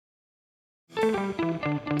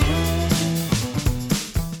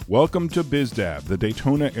Welcome to BizDab, the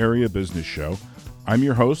Daytona Area Business Show. I'm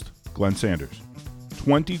your host, Glenn Sanders.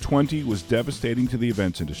 2020 was devastating to the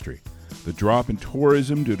events industry. The drop in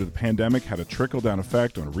tourism due to the pandemic had a trickle-down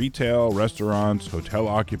effect on retail, restaurants, hotel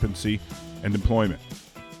occupancy, and employment.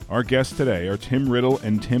 Our guests today are Tim Riddle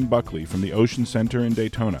and Tim Buckley from the Ocean Center in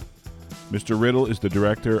Daytona. Mr. Riddle is the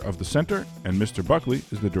director of the center, and Mr. Buckley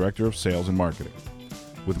is the director of sales and marketing.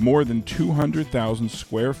 With more than 200,000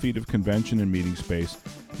 square feet of convention and meeting space,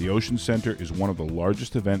 the Ocean Center is one of the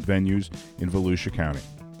largest event venues in Volusia County.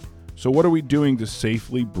 So what are we doing to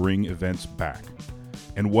safely bring events back?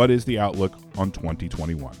 And what is the outlook on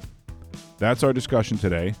 2021? That's our discussion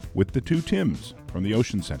today with the two Tims from the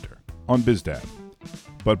Ocean Center on BizDab.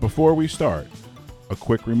 But before we start, a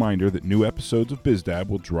quick reminder that new episodes of BizDab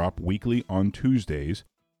will drop weekly on Tuesdays,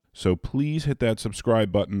 so please hit that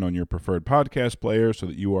subscribe button on your preferred podcast player so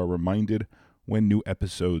that you are reminded when new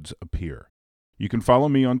episodes appear. You can follow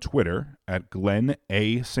me on Twitter at Glenn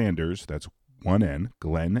A. Sanders, that's one N,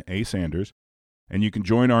 Glenn A. Sanders, and you can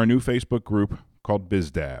join our new Facebook group called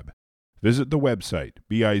BizDab. Visit the website,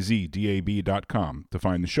 bizdab.com, to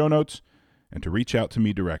find the show notes and to reach out to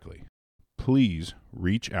me directly. Please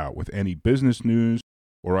reach out with any business news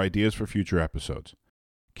or ideas for future episodes.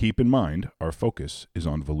 Keep in mind, our focus is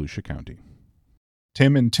on Volusia County.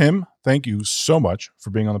 Tim and Tim, thank you so much for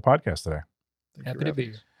being on the podcast today. Happy to be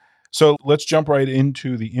here. So let's jump right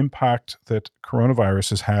into the impact that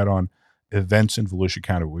coronavirus has had on events in Volusia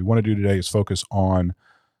County. What we want to do today is focus on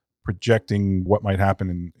projecting what might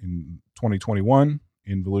happen in 2021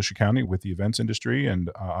 in Volusia County with the events industry. And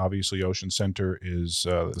obviously Ocean Center is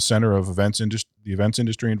the center of the events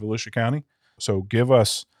industry in Volusia County. So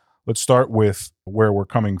let's start with where we're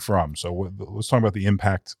coming from. So let's talk about the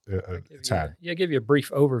impact it's had. Yeah, give you a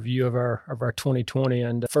brief overview of our 2020.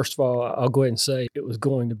 And first of all, I'll go ahead and say it was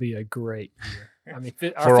going to be a great year. I mean,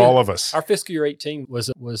 for all of us, our fiscal year 18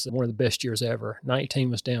 was one of the best years ever. 19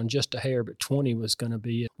 was down just a hair, but 20 was going to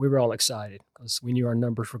be. We were all excited because we knew our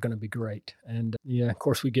numbers were going to be great. And yeah, of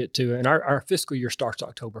course, we get to, and our fiscal year starts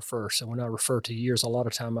October 1st. So when I refer to years, a lot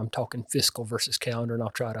of time I'm talking fiscal versus calendar, and I'll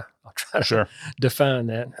try to sure. define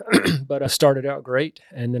that. But I started out great,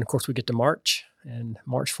 and then of course we get to March. And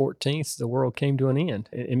March 14th, the world came to an end.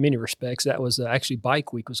 In many respects, that was actually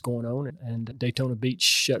Bike Week was going on, and Daytona Beach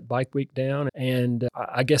shut Bike Week down. And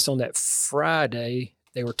I guess on that Friday,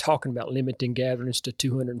 they were talking about limiting gatherings to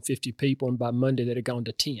 250 people, and by Monday, they'd have gone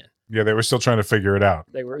to 10. Yeah, they were still trying to figure it out.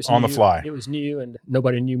 They were on the fly. It was new, and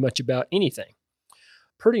nobody knew much about anything.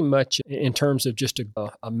 Pretty much in terms of just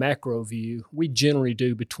a macro view, we generally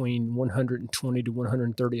do between 120 to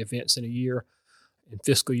 130 events in a year. In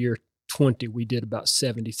fiscal year 20, we did about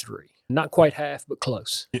 73. Not quite half, but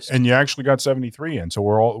close. And you actually got 73 in. So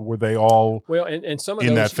were they all well, and some of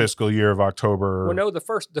in those, that fiscal year of October? Well, no, the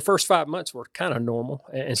first 5 months were kind of normal.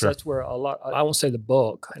 And so that's where a lot, I won't say the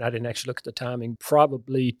bulk, and I didn't actually look at the timing,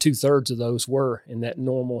 probably 2/3 of those were in that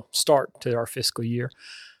normal start to our fiscal year.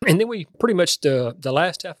 And then we pretty much the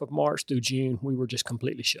last half of March through June, we were just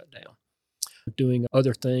completely shut down. Doing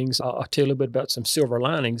other things. I'll tell you a little bit about some silver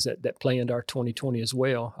linings that play into our 2020 as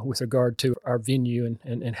well with regard to our venue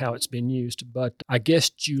and how it's been used. But I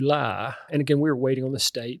guess July, and again, we were waiting on the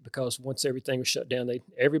state because once everything was shut down,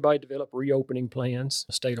 everybody developed reopening plans,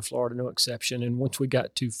 the state of Florida, no exception. And once we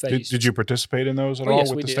got to phase... Did you participate in those at all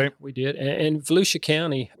yes, with the state? We did. And Volusia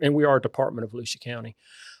County, and we are a department of Volusia County,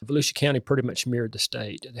 Volusia County pretty much mirrored the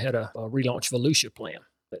state. They had a relaunch Volusia plan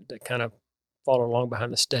that kind of followed along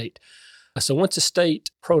behind the state. So once the state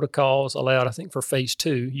protocols allowed, I think for phase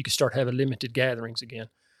 2, you could start having limited gatherings again.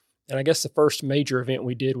 And I guess the first major event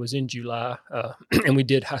we did was in July, and we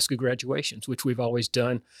did high school graduations, which we've always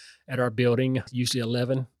done at our building, usually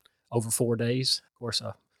 11 over 4 days. Of course,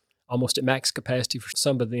 almost at max capacity for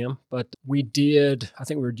some of them. But we did, I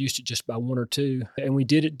think we reduced it just by 1 or 2, and we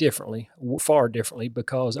did it differently, far differently,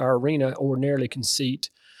 because our arena ordinarily can seat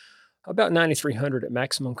about 9,300 at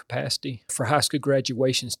maximum capacity. For high school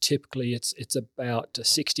graduations, typically it's about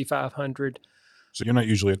 6,500. So you're not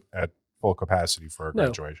usually at full capacity for a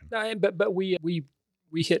graduation. No, but we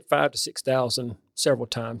hit 5,000 to 6,000 several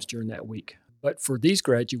times during that week. But for these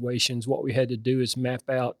graduations, what we had to do is map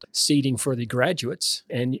out seating for the graduates,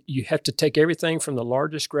 and you have to take everything from the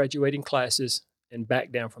largest graduating classes and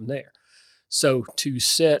back down from there. So to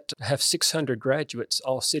have 600 graduates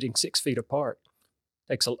all sitting 6 feet apart,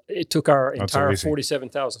 it took our entire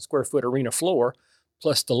 47,000 square foot arena floor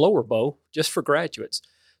plus the lower bow just for graduates.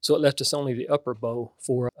 So it left us only the upper bowl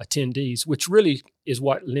for attendees, which really is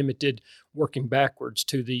what limited working backwards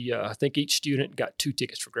to the, I think each student got 2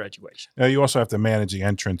 tickets for graduation. Now, you also have to manage the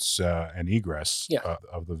entrance and egress Yeah.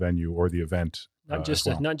 of the venue or the event. Not just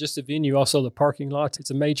as well. not just the venue, also the parking lots. It's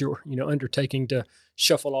a major, undertaking to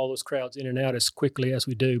shuffle all those crowds in and out as quickly as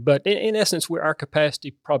we do. But in essence, our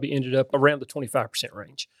capacity probably ended up around the 25%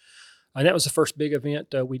 range. And that was the first big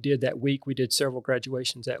event we did that week. We did several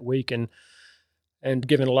graduations that week, and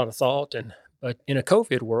given a lot of thought. But in a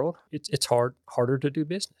COVID world, it's harder to do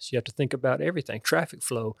business. You have to think about everything: traffic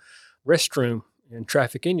flow, restroom, and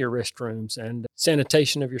traffic in your restrooms, and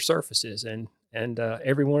sanitation of your surfaces, and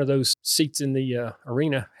every one of those seats in the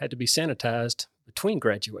arena had to be sanitized between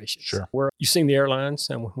graduations. Sure. Where you've seen the airlines,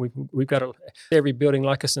 and we've got every building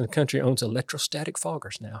like us in the country owns electrostatic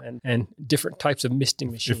foggers now, and different types of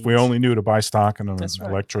misting machines. If we only knew to buy stock in an That's right.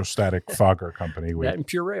 electrostatic fogger company, That and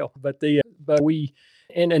Purell.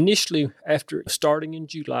 And initially, after starting in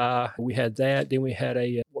July, we had that. Then we had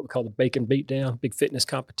what we call the Bacon Beatdown, big fitness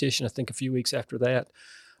competition, I think a few weeks after that,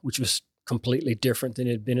 which was completely different than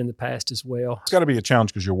it had been in the past as well. it's got to be a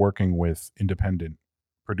challenge because you're working with independent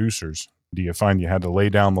producers. Do you find you had to lay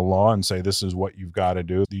down the law and say, this is what you've got to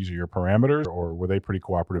do, these are your parameters, or were they pretty I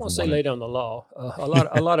cooperative? won't say lay down the law. A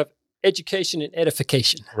lot of education and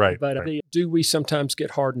edification. Right. But right. do we sometimes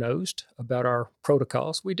get hard-nosed about our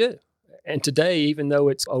protocols? We do. And today, even though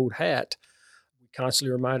it's old hat, we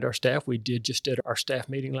constantly remind our staff. We just did our staff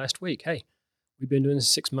meeting last week. Hey, we've been doing this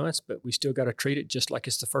 6 months, but we still got to treat it just like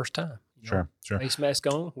it's the first time. Sure. Face mask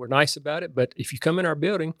on. We're nice about it. But if you come in our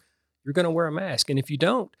building, you're going to wear a mask. And if you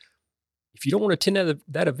don't want to attend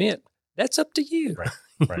that event, that's up to you. Right.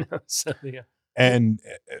 Right. So, yeah. And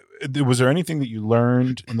was there anything that you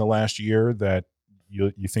learned in the last year that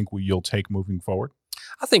you think you'll take moving forward?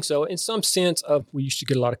 I think so. In some sense, we used to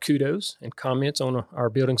get a lot of kudos and comments on our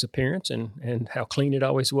building's appearance and how clean it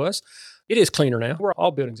always was. It is cleaner now.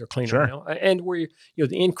 All buildings are cleaner Sure. now. And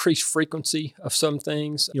the increased frequency of some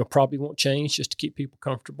things, probably won't change just to keep people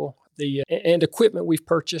comfortable. And equipment we've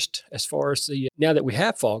purchased as far as now that we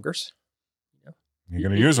have foggers. You're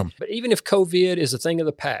going to use them. But even if COVID is a thing of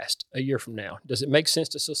the past a year from now, does it make sense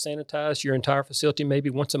to still sanitize your entire facility maybe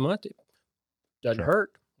once a month? It doesn't Sure.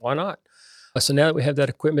 hurt. Why not? So now that we have that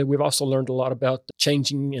equipment, we've also learned a lot about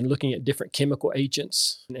changing and looking at different chemical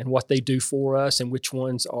agents and what they do for us and which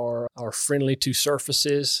ones are friendly to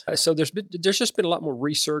surfaces. So there's just been a lot more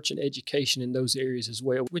research and education in those areas as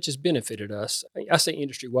well, which has benefited us. I say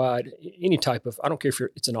industry-wide, any type of, I don't care if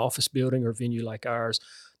it's an office building or a venue like ours,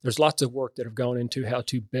 there's lots of work that have gone into how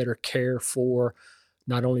to better care for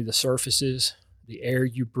not only the surfaces, the air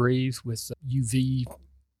you breathe with UV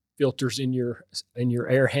filters in your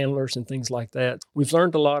air handlers and things like that. We've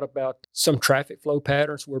learned a lot about some traffic flow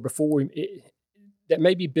patterns where before that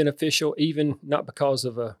may be beneficial, even not because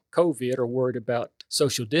of a COVID or worried about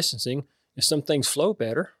social distancing. If some things flow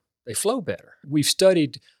better, they flow better. We've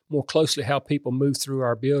studied more closely how people move through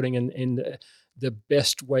our building and the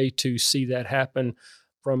best way to see that happen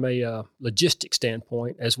from a logistic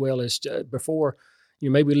standpoint, as well as before.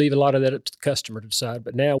 Maybe we leave a lot of that up to the customer to decide,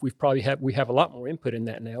 but now we have a lot more input in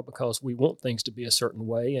that now because we want things to be a certain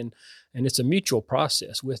way, and it's a mutual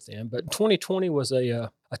process with them. But 2020 was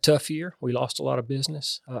a tough year. We lost a lot of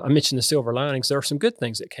business. I mentioned the silver linings. There are some good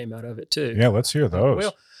things that came out of it too. Yeah, let's hear those.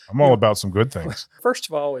 Well, I'm all about some good things. First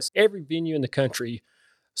of all, is every venue in the country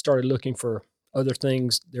started looking for other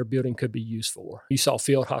things their building could be used for. You saw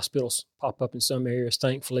field hospitals pop up in some areas.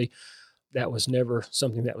 Thankfully, that was never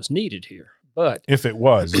something that was needed here. But If it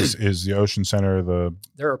was, is the Ocean Center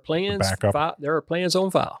there are plans. backup? There are plans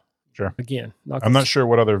on file. Sure. Again, I'm not sure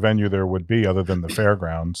what other venue there would be other than the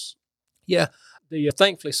fairgrounds. Yeah,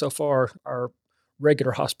 thankfully so far our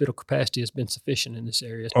regular hospital capacity has been sufficient in this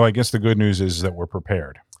area. Well, I guess the good news is that we're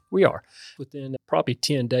prepared. We are. Within probably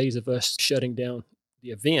 10 days of us shutting down the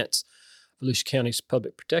events, Volusia County's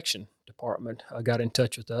Public Protection Department got in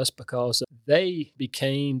touch with us because they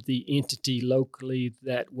became the entity locally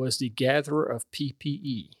that was the gatherer of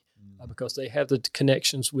PPE because they have the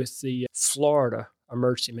connections with the Florida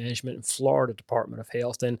Emergency Management and Florida Department of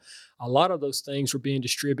Health. And a lot of those things were being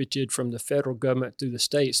distributed from the federal government through the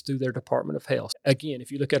states through their Department of Health. Again,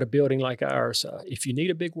 if you look at a building like ours, if you need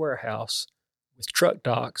a big warehouse with truck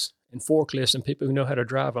docks and forklifts and people who know how to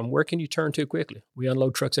drive them, where can you turn to quickly? We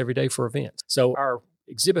unload trucks every day for events. So our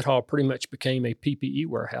exhibit hall pretty much became a PPE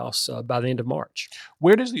warehouse by the end of March.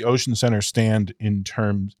 Where does the Ocean Center stand in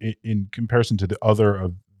comparison to the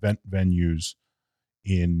other event venues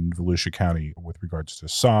in Volusia County with regards to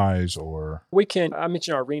size or? We can, I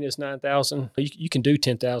mentioned our arena is 9,000. You can do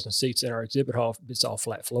 10,000 seats in our exhibit hall. It's all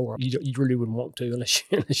flat floor. You really wouldn't want to unless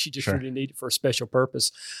you just Sure. really need it for a special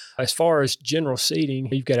purpose. As far as general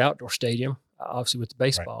seating, you've got outdoor stadium, obviously with the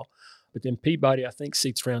baseball. Right. But then Peabody, I think,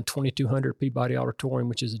 seats around 2,200, Peabody Auditorium,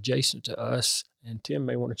 which is adjacent to us. And Tim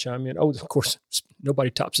may want to chime in. Oh, of course, nobody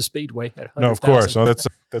tops the Speedway at 100,000. No, of course. So that's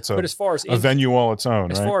but as far as a venue all its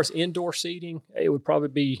own, as right? far as indoor seating, it would probably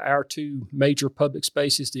be our two major public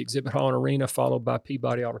spaces, the exhibit hall and arena, followed by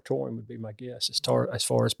Peabody Auditorium would be my guess as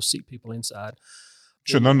far as seat people inside.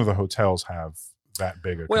 Sure, none of the hotels have that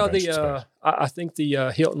big a convention space. I think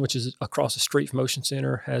the Hilton, which is across the street from Ocean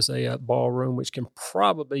Center, has a ballroom which can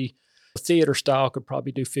probably – theater style could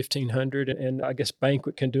probably do 1,500, and I guess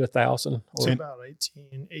banquet can do 1,000. It's about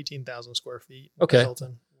 18,000 square feet. Okay.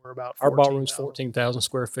 Hilton. We're about our ballroom's 14,000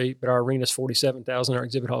 square feet, but our arena's 47,000. Our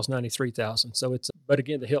exhibit hall's 93,000. So but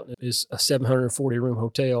again, the Hilton is a 740 room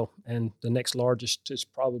hotel, and the next largest is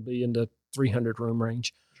probably in the 300 room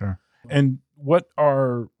range. Sure. And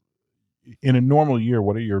in a normal year,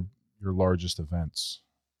 what are your largest events?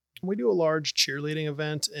 We do a large cheerleading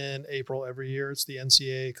event in April every year. It's the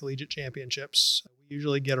NCAA Collegiate Championships. We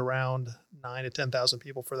usually get around 9,000 to 10,000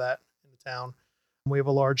 people for that in the town. We have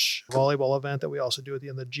a large volleyball event that we also do at the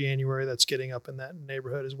end of January that's getting up in that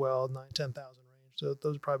neighborhood as well, 9,000 to 10,000 range. So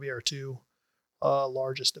those are probably our two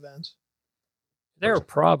largest events. There are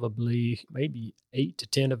probably maybe 8 to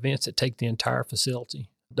 10 events that take the entire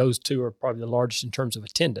facility. Those two are probably the largest in terms of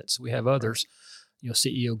attendance. We have others.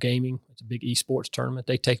 CEO Gaming, it's a big esports tournament.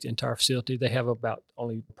 They take the entire facility. They have about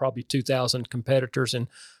only probably 2,000 competitors and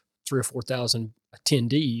 3,000 or 4,000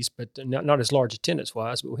 attendees, but not as large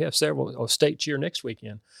attendance-wise. But we have several. State cheer next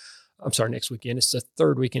weekend. Next weekend. It's the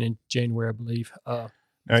third weekend in January, I believe. Now,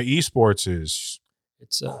 esports is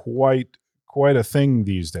quite a thing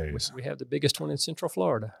these days. We have the biggest one in Central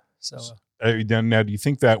Florida. So now, do you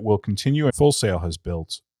think that will continue? Full Sail has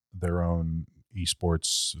built their own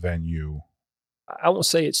esports venue. I won't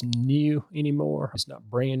say it's new anymore. It's not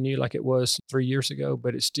brand new like it was 3 years ago,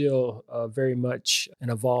 but it's still very much an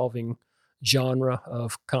evolving genre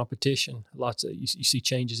of competition. You see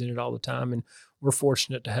changes in it all the time, and we're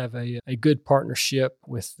fortunate to have a good partnership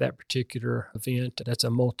with that particular event. That's a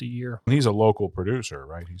multi-year. He's a local producer,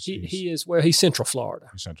 right? He's Central Florida.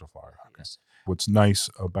 He's Central Florida. Okay. Yes. What's nice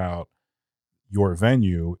about your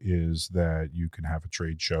venue is that you can have a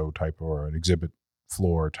trade show type or an exhibit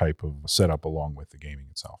floor type of setup along with the gaming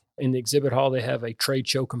itself. In the exhibit hall, they have a trade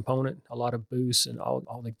show component, a lot of booths, and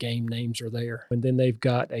all the game names are there. And then they've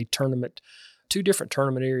got a tournament, 2 different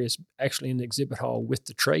tournament areas actually in the exhibit hall with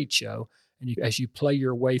the trade show. And as you play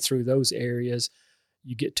your way through those areas,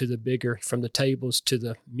 you get to the bigger, from the tables to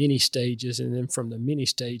the mini stages, and then from the mini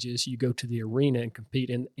stages, you go to the arena and compete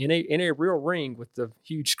in a real ring with the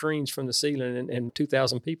huge screens from the ceiling and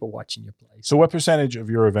 2,000 people watching you play. So what percentage of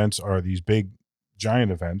your events are these big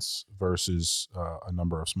giant events versus a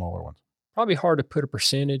number of smaller ones? Probably hard to put a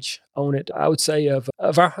percentage on it. I would say of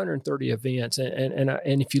our 130 events,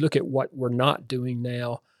 and if you look at what we're not doing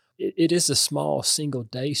now, it is the small single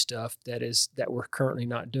day stuff that we're currently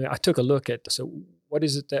not doing. I took a look at, so what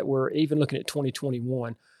is it that we're even looking at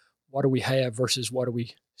 2021? What do we have versus what are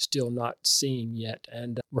we still not seeing yet?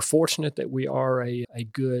 And we're fortunate that we are a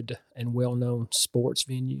good and well-known sports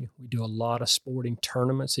venue. We do a lot of sporting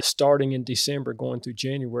tournaments. Starting in December, going through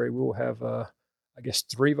January, we'll have,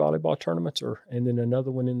 3 volleyball tournaments, and then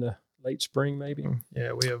another one in the late spring, maybe.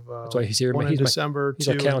 Yeah, we have that's why he's here. one in December,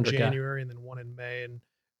 2 in guy. January, and then 1 in May. And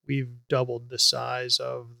we've doubled the size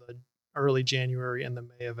of the early January and the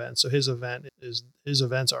May event. So his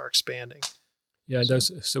events are expanding. Yeah,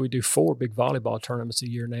 so we do 4 big volleyball tournaments a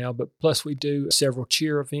year now, but plus we do several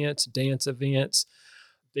cheer events, dance events,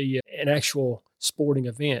 and actual sporting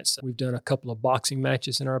events. We've done a couple of boxing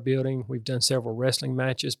matches in our building. We've done several wrestling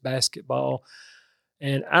matches, basketball.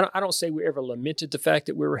 And I don't say we ever lamented the fact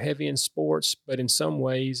that we were heavy in sports, but in some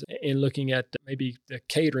ways, in looking at maybe the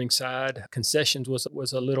catering side, concessions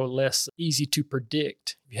was a little less easy to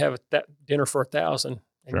predict. If you have that dinner for 1,000,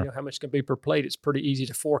 and you know how much it's going to be per plate, it's pretty easy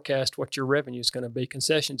to forecast what your revenue is going to be.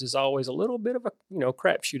 Concessions is always a little bit of a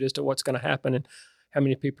crapshoot as to what's going to happen and how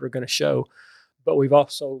many people are going to show. But we've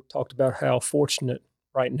also talked about how fortunate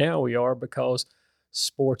right now we are because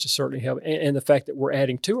sports is certainly helping, and the fact that we're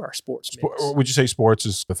adding to our sports mix. Would you say sports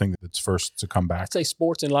is the thing that's first to come back? I'd say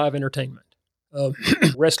sports and live entertainment.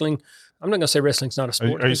 Wrestling, I'm not going to say wrestling's not a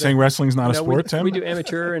sport. Are you saying wrestling's not a sport, Tim? We do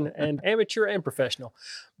amateur and amateur and professional.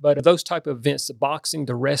 But those type of events, the boxing,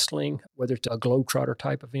 the wrestling, whether it's a Globetrotter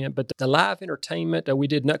type event, but the live entertainment, we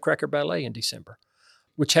did Nutcracker Ballet in December.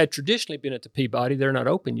 which had traditionally been at the Peabody. They're not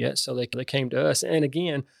open yet, so they came to us. And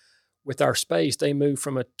again, with our space, they moved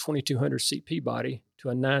from a 2,200 seat Peabody to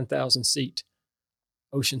a 9,000 seat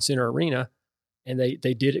Ocean Center Arena, and they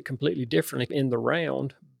did it completely differently in the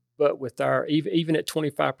round. But with our even at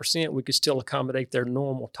 25%, we could still accommodate their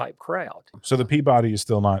normal type crowd. So the Peabody is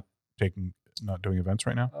still not doing events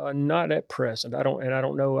right now? Not at present. I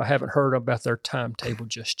don't know. I haven't heard about their timetable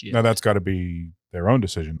just yet. Now that's got to be their own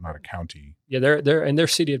decision, not a county. Yeah, they're in their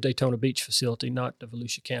City of Daytona Beach facility, not the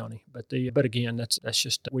Volusia County. But again, that's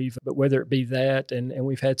just but whether it be that, and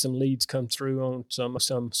we've had some leads come through on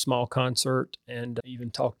some small concert, and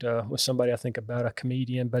even talked with somebody I think about a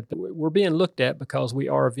comedian. But we're being looked at because we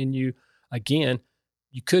are a venue. Again,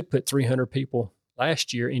 you could put 300 people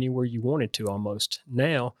last year anywhere you wanted to almost.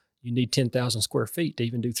 Now you need 10,000 square feet to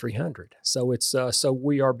even do 300. So it's so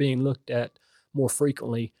we are being looked at more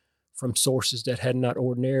frequently from sources that had not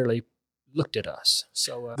ordinarily looked at us.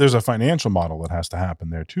 So there's a financial model that has to happen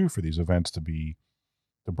there too for these events to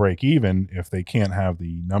break even if they can't have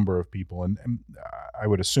the number of people. And I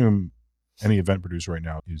would assume any event producer right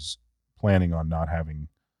now is planning on not having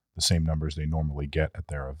the same numbers they normally get at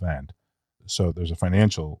their event. So there's a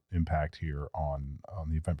financial impact here on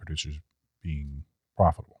the event producers being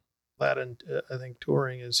profitable. That, and I think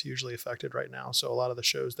touring is hugely affected right now. So a lot of the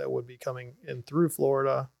shows that would be coming in through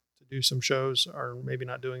Florida to do some shows are maybe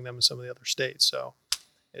not doing them in some of the other states. So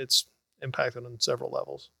it's impacted on several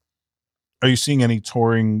levels. Are you seeing any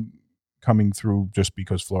touring coming through just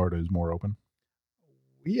because Florida is more open?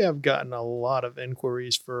 We have gotten a lot of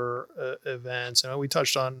inquiries for events, and we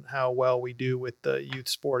touched on how well we do with the youth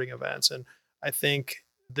sporting events. And I think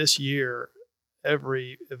this year,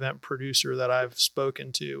 every event producer that I've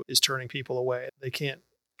spoken to is turning people away. They can't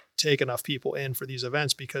take enough people in for these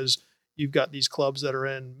events because you've got these clubs that are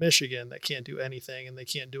in Michigan that can't do anything and they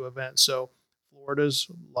can't do events. So Florida's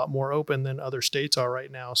a lot more open than other states are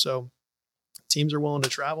right now. So teams are willing to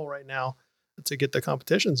travel right now to get the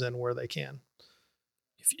competitions in where they can.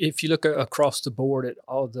 If you look across the board at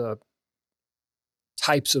all the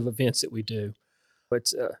types of events that we do,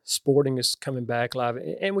 but sporting is coming back live,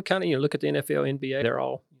 and we kind of look at the NFL, NBA. They're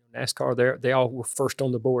all NASCAR. They all were first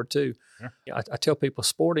on the board too. Yeah. I tell people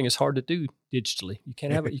sporting is hard to do digitally. You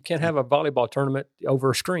can't have a volleyball tournament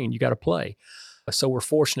over a screen. You got to play. So we're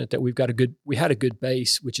fortunate that we had a good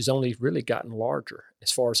base, which has only really gotten larger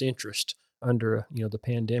as far as interest under the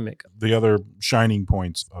pandemic. The other shining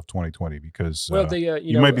points of 2020, because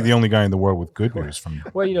you might be the only guy in the world with good news from.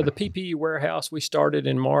 Well, the PPE warehouse we started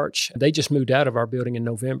in March. They just moved out of our building in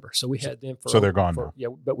November, so we had them for. So they're gone now. Yeah,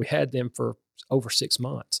 but we had them for over 6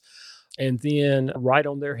 months, and then right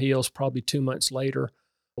on their heels, probably 2 months later,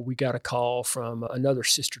 we got a call from another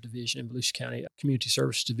sister division in Volusia County. Community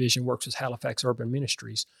Services Division works with Halifax Urban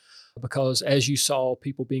Ministries. Because as you saw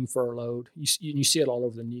people being furloughed, you see it all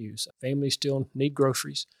over the news. Families still need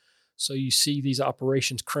groceries. So you see these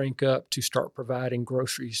operations crank up to start providing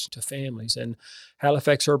groceries to families. And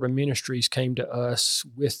Halifax Urban Ministries came to us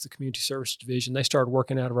with the Community Services Division. They started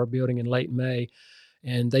working out of our building in late May.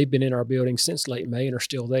 And they've been in our building since late May and are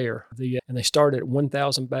still there. And they started at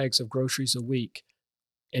 1,000 bags of groceries a week.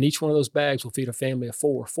 And each one of those bags will feed a family of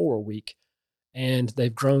four a week. And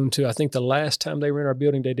they've grown to, I think the last time they were in our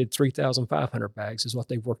building, they did 3,500 bags is what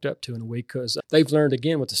they've worked up to in a week, because they've learned,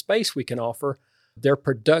 again, with the space we can offer, their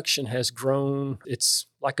production has grown. It's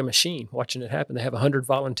like a machine watching it happen. They have 100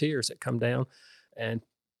 volunteers that come down and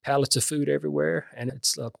pallets of food everywhere. And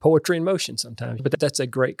it's poetry in motion sometimes, but that's a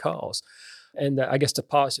great cause. And I guess the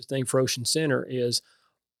positive thing for Ocean Center is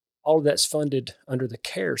all of that's funded under the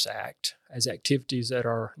CARES Act as activities that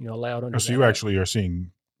are allowed under. So you actually are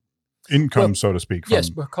seeing income, so to speak. Yes,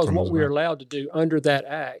 because what we're allowed to do under that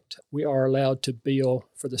act, we are allowed to bill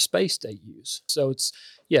for the space they use. So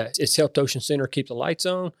it's helped Ocean Center keep the lights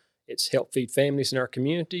on. It's helped feed families in our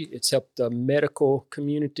community. It's helped the medical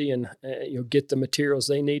community and get the materials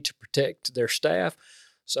they need to protect their staff.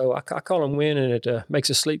 So I call them win, and it makes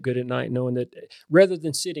us sleep good at night knowing that rather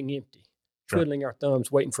than sitting empty, twiddling our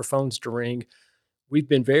thumbs, waiting for phones to ring, we've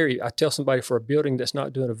been I tell somebody for a building that's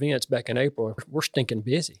not doing events back in April, we're stinking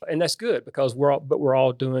busy. And that's good because we're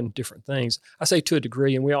all doing different things. I say to a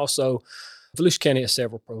degree, and we also, Volusia County has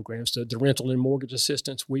several programs. The rental and mortgage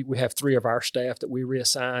assistance, we have 3 of our staff that we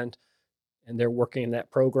reassigned, and they're working in that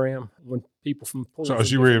program. When people from so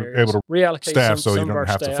as you were able to reallocate staff some so you of don't our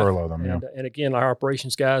have staff, to furlough them. And again, our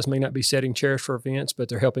operations guys may not be setting chairs for events, but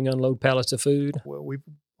they're helping unload pallets of food. Well, we've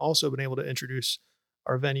also been able to introduce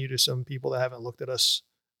our venue to some people that haven't looked at us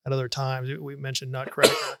at other times. We mentioned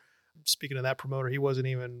Nutcracker. Speaking of that promoter, he wasn't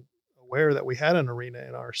even aware that we had an arena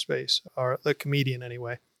in our space, the comedian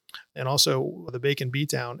anyway. And also the Bacon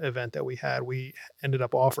B-Town event that we had, we ended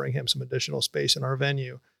up offering him some additional space in our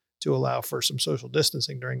venue to allow for some social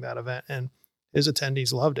distancing during that event. And his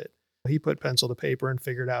attendees loved it. He put pencil to paper and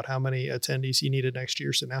figured out how many attendees he needed next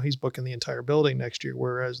year. So now he's booking the entire building next year,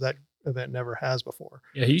 whereas that event never has before.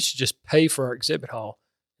 Yeah, he used to just pay for our exhibit hall.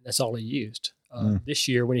 That's all he used. This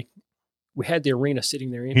year, when we had the arena sitting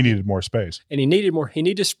there empty, He needed more space. and he needed more. He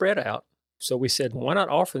needed to spread out. So we said, why not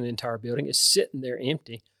offer the entire building? It's sitting there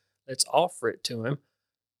empty. Let's offer it to him.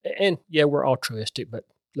 And yeah, we're altruistic, but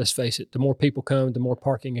let's face it, the more people come, the more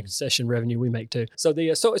parking and concession revenue we make too. So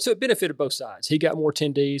so it benefited both sides. He got more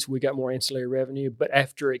attendees, we got more ancillary revenue. But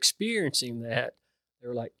after experiencing that, they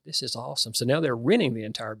were like, this is awesome. So now they're renting the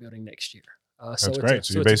entire building next year. That's great.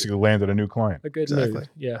 So you basically landed a new client. A good move.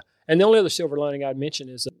 Yeah. And the only other silver lining I'd mention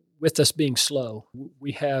is with us being slow,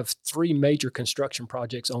 we have 3 major construction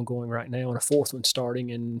projects ongoing right now and a 4th one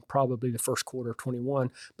starting in probably the first quarter of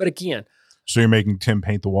 21. But again, so you're making Tim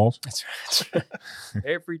paint the walls? That's right.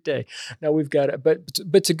 Every day. Now we've got it, but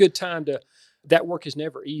it's a good time that work is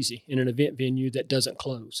never easy in an event venue that doesn't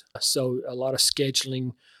close. So a lot of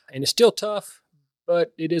scheduling, and it's still tough,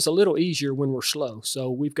 but it is a little easier when we're slow.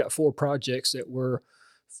 So we've got 4 projects that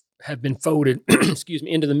have been folded,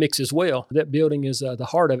 into the mix as well. That building is the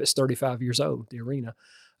heart of it's 35 years old, the arena.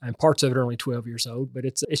 And parts of it are only 12 years old, but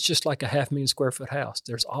it's just like a 500,000 square foot house.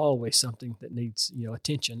 There's always something that needs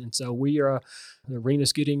attention, and so the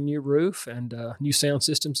arena's getting new roof and new sound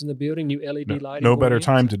systems in the building, new LED lighting. No better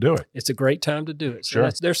time to do it. It's a great time to do it. So Sure.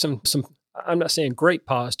 There's some. I'm not saying great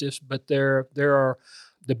positives, but there are.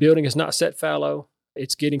 The building is not set fallow.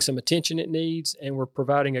 It's getting some attention it needs, and we're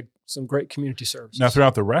providing some great community services. Now,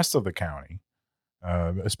 throughout the rest of the county,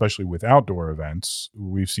 especially with outdoor events,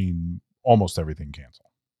 we've seen almost everything canceled.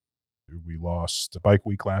 We lost Bike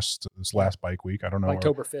Week this last Bike Week. I don't know.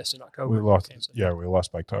 Oktoberfest in October. We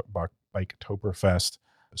lost Biketoberfest.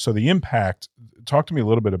 So the impact, talk to me a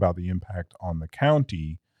little bit about the impact on the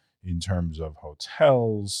county in terms of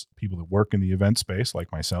hotels, people that work in the event space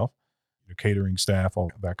like myself, catering staff, all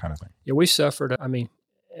that kind of thing. Yeah, we suffered. I mean,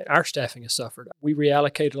 our staffing has suffered. We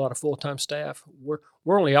reallocated a lot of full-time staff. We're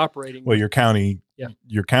only operating. Well, your county,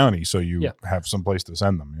 so you Yeah. have some place to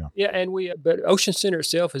send them. Yeah. Yeah, and but Ocean Center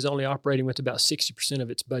itself is only operating with about 60% of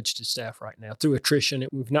its budgeted staff right now through attrition.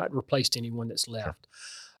 We've not replaced anyone that's left. Sure.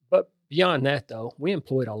 But beyond that, though, we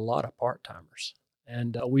employed a lot of part-timers,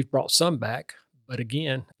 and we've brought some back. But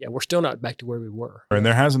again, we're still not back to where we were. And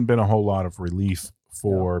there hasn't been a whole lot of relief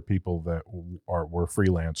for people that were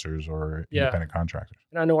freelancers or independent contractors.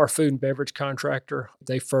 And I know our food and beverage contractor,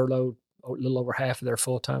 they furloughed a little over half of their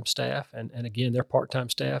full-time staff. And again, their part-time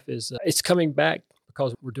staff it's coming back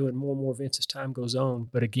because we're doing more and more events as time goes on.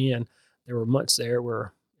 But again, there were months there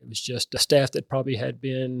where it was just a staff that probably had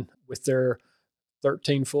been with their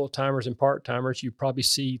 13 full-timers and part-timers. You probably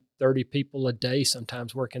see 30 people a day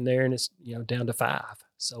sometimes working there, and it's down to 5.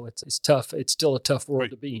 So it's tough. It's still a tough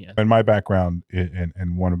world to be in. And my background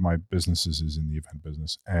and one of my businesses is in the event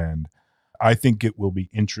business. And I think it will be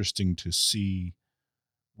interesting to see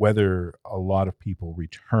whether a lot of people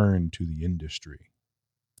return to the industry.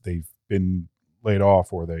 They've been laid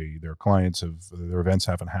off or their events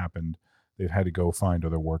haven't happened. They've had to go find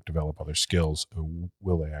other work, develop other skills.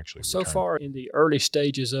 Will they actually return? So far in the early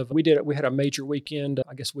stages of, we had a major weekend,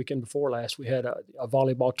 I guess weekend before last, we had a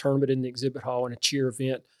volleyball tournament in the exhibit hall and a cheer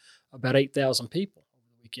event, about 8,000 people over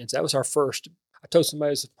the weekends. That was our first. I told somebody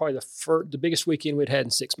it was probably the biggest weekend we'd had in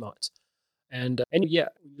 6 months. And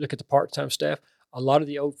look at the part-time staff. A lot of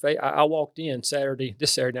the old face. I walked in this Saturday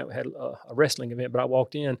night we had a wrestling event, but I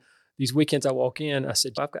walked in. These weekends I walk in, I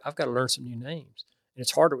said, I've got to learn some new names. And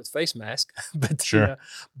it's harder with face mask, but sure.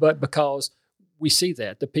 But because we see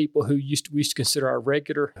that the people who we used to consider our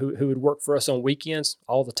regular, who would work for us on weekends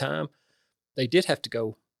all the time, they did have to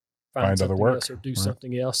go find something other work else or do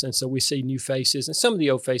something else. And so we see new faces and some of the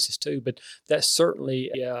old faces too, but that's certainly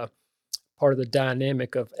part of the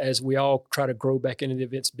dynamic of, as we all try to grow back into the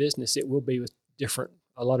events business, it will be with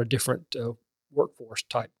a lot of different workforce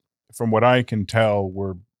type. From what I can tell,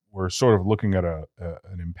 we're sort of looking at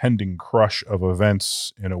an impending crush of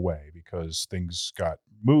events in a way, because things got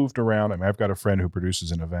moved around. I mean, I've got a friend who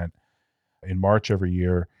produces an event in March every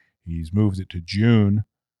year. He's moved it to June,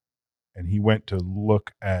 and he went to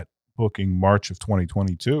look at booking March of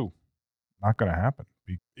 2022. Not going to happen.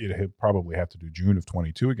 He'll probably have to do June of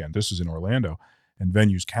 22 again. This is in Orlando, and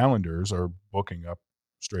venues' calendars are booking up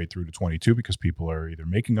straight through to 22 because people are either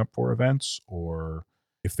making up for events, or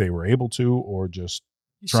if they were able to, or just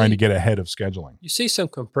trying to get ahead of scheduling. You see some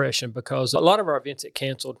compression because a lot of our events that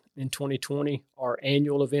canceled in 2020 are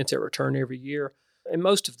annual events that return every year. And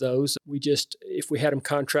most of those, if we had them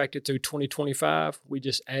contracted through 2025, we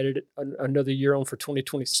just added another year on for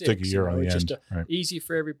 2026. Stick a year on the end. Just easy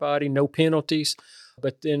for everybody, no penalties.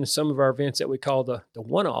 But then some of our events that we call the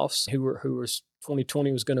one-offs, who was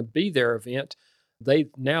 2020 was going to be their event, they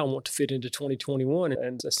now want to fit into 2021.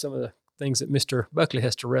 And that's some of the things that Mr. Buckley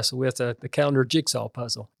has to wrestle with, the calendar jigsaw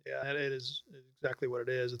puzzle. Yeah, it is exactly what it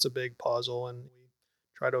is. It's a big puzzle, and we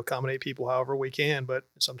try to accommodate people however we can, but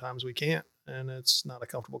sometimes we can't, and it's not a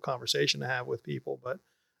comfortable conversation to have with people. But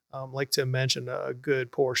like Tim mentioned, a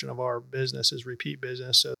good portion of our business is repeat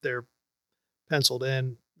business, so they're penciled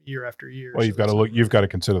in year after year. Well, you've got to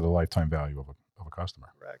consider the lifetime value of a customer.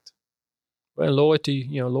 Correct. Well,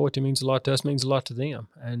 loyalty means a lot to us, means a lot to them,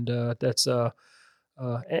 and that's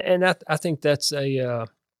and I think that's been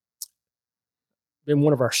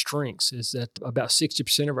one of our strengths, is that about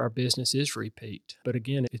 60% of our business is repeat. But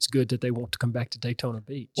again, it's good that they want to come back to Daytona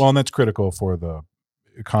Beach. Well, and that's critical for the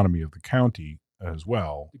economy of the county as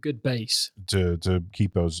well. A good base to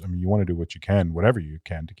keep those. I mean, you want to do what you can, whatever you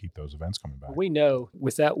can, to keep those events coming back. We know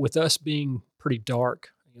with us being pretty dark,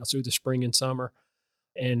 through the spring and summer,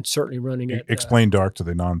 and certainly running at explain dark to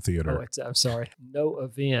the non-theater. I'm sorry, no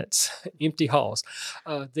events, empty halls.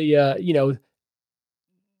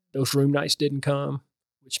 Those room nights didn't come,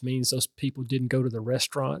 which means those people didn't go to the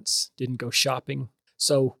restaurants, didn't go shopping.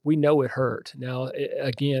 So we know it hurt. Now,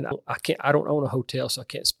 again, I don't own a hotel, so I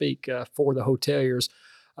can't speak for the hoteliers.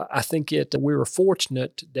 I think we were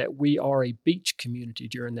fortunate that we are a beach community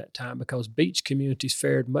during that time, because beach communities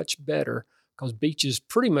fared much better because beaches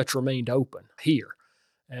pretty much remained open here.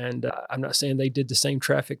 And I'm not saying they did the same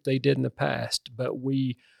traffic they did in the past, but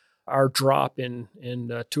our drop in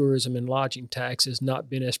tourism and lodging tax has not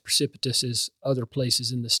been as precipitous as other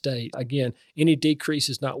places in the state. Again, any decrease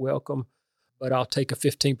is not welcome, but I'll take a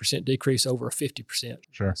 15% decrease over a 50%.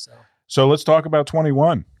 Sure. So let's talk about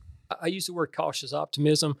 21. I use the word cautious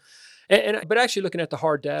optimism, but actually looking at the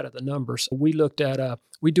hard data, the numbers, we looked at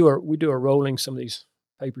we do a rolling, some of these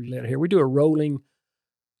papers you here, we do a rolling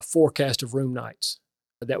forecast of room nights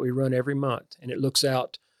that we run every month, and it looks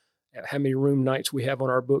out at how many room nights we have on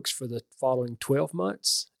our books for the following 12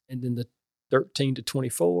 months, and then the 13 to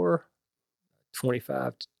 24,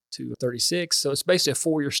 25 to 36. So it's basically a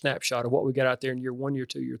 4-year snapshot of what we got out there in year 1, year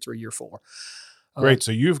 2, year 3, year 4. Great.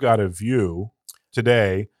 So you've got a view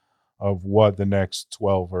today of what the next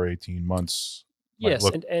 12 or 18 months Yes,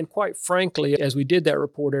 and quite frankly, as we did that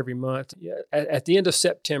report every month, at the end of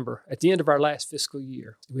September, at the end of our last fiscal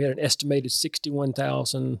year, we had an estimated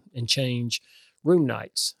 61,000 and change room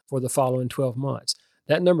nights for the following 12 months.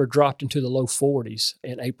 That number dropped into the low 40s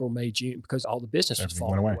in April, May, June, because all the business was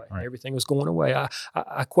falling away. Right. Everything was going away. I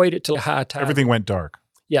equate it to a high tide. Everything went dark.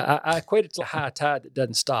 Yeah, I equate it to a high tide that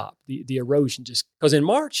doesn't stop. The erosion just, because in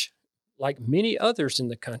March, like many others in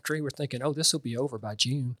the country, we're thinking, oh, this will be over by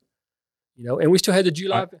June. And we still had the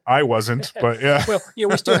July. I wasn't, but yeah. Well,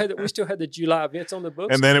 we still had the July events on the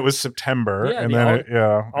books, and then it was September,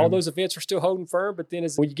 all those events are still holding firm. But then,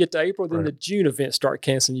 when you get to April, then the June events start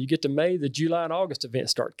canceling. You get to May, the July and August events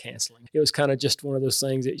start canceling. It was kind of just one of those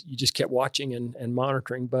things that you just kept watching and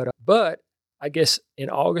monitoring. But I guess in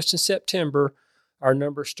August and September, our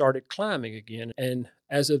numbers started climbing again, and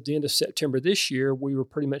as of the end of September this year, we were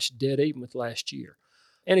pretty much dead even with last year.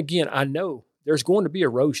 And again, I know there's going to be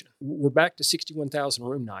erosion. We're back to 61,000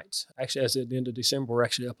 room nights. Actually, as of the end of December, we're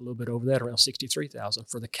actually up a little bit over that, around 63,000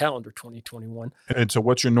 for the calendar 2021. And so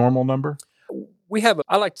what's your normal number?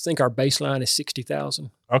 I like to think our baseline is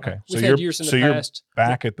 60,000. Okay. We've had years in the past. You're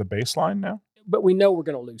back at the baseline now? But we know we're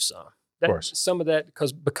going to lose some. Of course. Some of that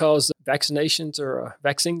because vaccines are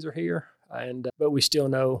here, but we still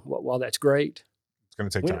know while that's great, it's going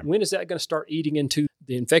to take time. When is that going to start eating into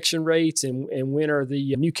the infection rates, and when are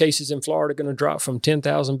the new cases in Florida going to drop from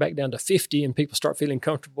 10,000 back down to 50 and people start feeling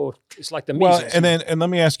comfortable? It's like the measles. Well, and let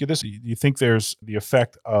me ask you this. Do you think there's the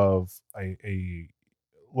effect of a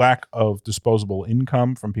lack of disposable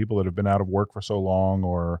income from people that have been out of work for so long,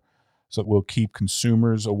 or so it will keep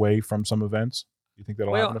consumers away from some events? Do you think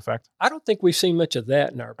that'll have an effect? I don't think we've seen much of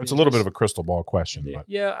that in our business. It's a little bit of a crystal ball question. But.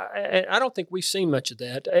 Yeah, I don't think we've seen much of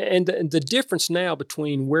that. And the difference now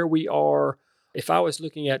between where we are, if I was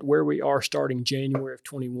looking at where we are starting January of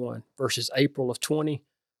 21 versus April of 20,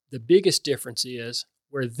 the biggest difference is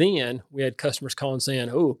where then we had customers calling saying,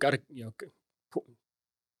 oh, got to,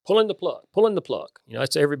 pull in the plug.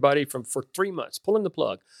 That's everybody for 3 months, pulling the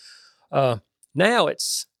plug. Now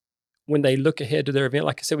it's, when they look ahead to their event,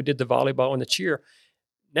 like I said, we did the volleyball and the cheer.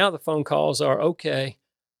 Now the phone calls are, okay,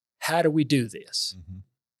 how do we do this? Mm-hmm.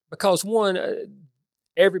 Because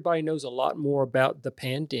everybody knows a lot more about the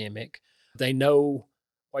pandemic. They know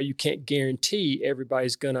while you can't guarantee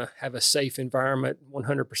everybody's going to have a safe environment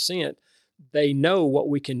 100%, they know what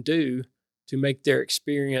we can do to make their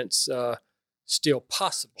experience still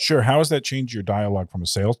possible. Sure. How has that changed your dialogue from a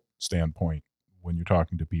sales standpoint when you're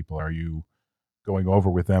talking to people? Are you going over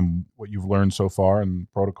with them what you've learned so far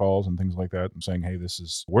and protocols and things like that and saying, hey,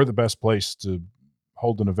 we're the best place to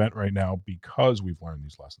hold an event right now because we've learned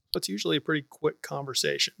these lessons? It's usually a pretty quick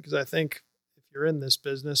conversation because I think if you're in this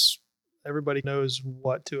business, everybody knows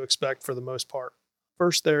what to expect for the most part.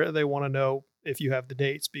 First, they want to know if you have the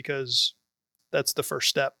dates because that's the first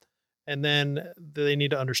step. And then they need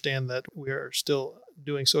to understand that we are still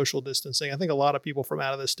doing social distancing. I think a lot of people from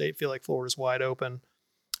out of the state feel like Florida's wide open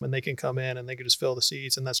and they can come in and they can just fill the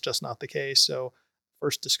seats, and that's just not the case. So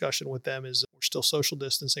first discussion with them is we're still social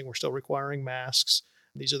distancing. We're still requiring masks.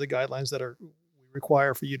 These are the guidelines that we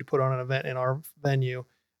require for you to put on an event in our venue.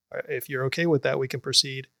 If you're okay with that, we can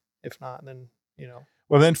proceed. If not, then,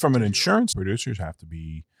 Well, then from an insurance, producers have to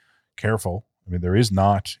be careful. I mean, there is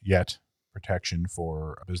not yet protection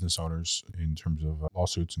for business owners in terms of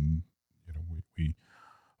lawsuits. And, we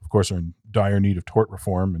of course, are in dire need of tort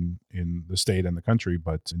reform in the state and the country.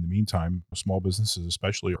 But in the meantime, small businesses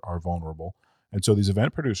especially are vulnerable. And so these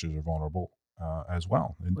event producers are vulnerable as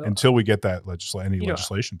well, until we get that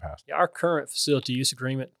legislation passed. Our current facility use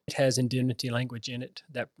agreement has indemnity language in it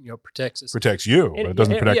that protects us. Protects you, but it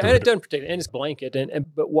doesn't protect. And it doesn't protect, and it's blanket.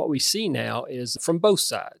 But what we see now is from both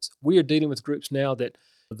sides. We are dealing with groups now that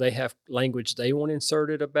they have language they want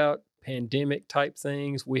inserted about pandemic type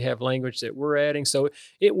things. We have language that we're adding, so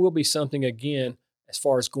it will be something again. As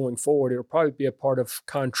far as going forward, it'll probably be a part of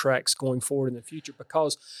contracts going forward in the future,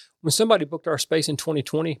 because when somebody booked our space in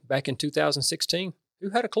 2020, back in 2016, who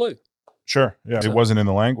had a clue? Sure. Yeah. It wasn't in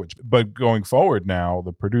the language. But going forward now,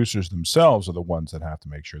 the producers themselves are the ones that have to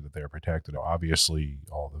make sure that they're protected. Obviously,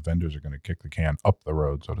 all the vendors are going to kick the can up the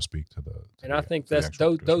road, so to speak, I think that's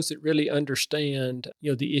those that really understand,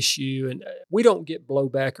 the issue. And we don't get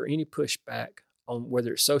blowback or any pushback on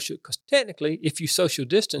whether it's social, because technically, if you social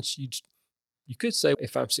distance, you could say,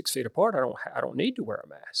 if I'm 6 feet apart, I don't need to wear a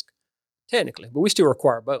mask, technically, but we still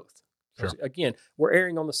require both. Sure. Again, we're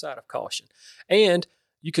erring on the side of caution. And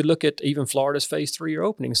you could look at even Florida's phase 3 year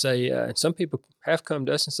opening, say, and some people have come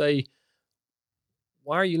to us and say,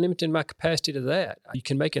 why are you limiting my capacity to that? You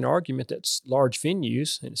can make an argument that large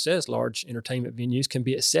venues, and it says large entertainment venues, can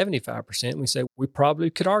be at 75%. And we say, we probably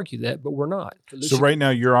could argue that, but we're not. So right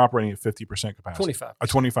now you're operating at 50% capacity. 25%.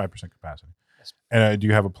 25% capacity. And do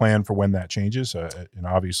you have a plan for when that changes? And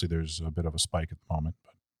obviously there's a bit of a spike at the moment.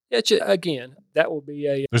 But again, that will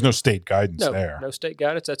be there's no state guidance there. No state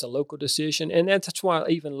guidance. That's a local decision. And that's why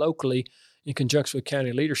even locally, in conjunction with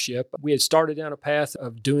county leadership, we had started down a path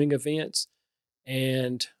of doing events,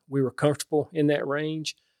 and we were comfortable in that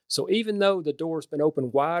range. So even though the door's been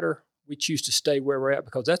open wider, we choose to stay where we're at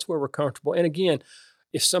because that's where we're comfortable. And again,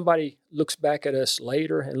 if somebody looks back at us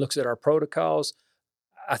later and looks at our protocols,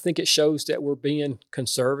 I think it shows that we're being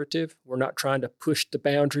conservative. We're not trying to push the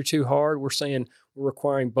boundary too hard. We're saying we're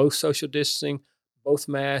requiring both social distancing, both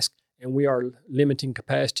masks, and we are limiting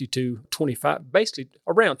capacity to 25, basically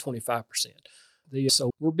around 25%.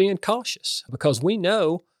 So we're being cautious because we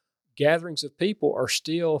know gatherings of people are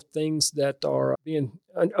still things that are being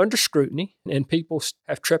under scrutiny, and people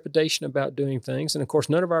have trepidation about doing things. And of course,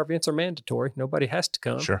 none of our events are mandatory. Nobody has to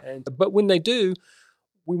come. Sure. But when they do,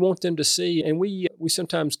 we want them to see, and we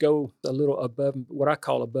sometimes go a little above, what I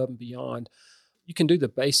call above and beyond. You can do the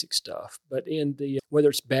basic stuff, but whether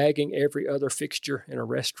it's bagging every other fixture in a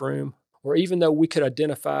restroom, or even though we could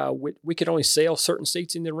identify, we could only sell certain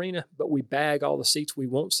seats in the arena, but we bag all the seats we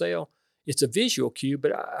won't sell. It's a visual cue,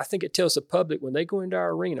 but I think it tells the public when they go into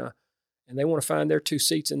our arena and they want to find their 2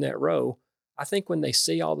 seats in that row, I think when they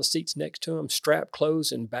see all the seats next to them strapped,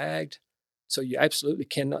 closed, and bagged, so you absolutely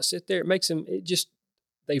cannot sit there, it makes them,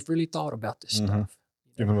 they've really thought about this stuff.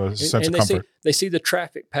 Give them a sense of comfort. They see the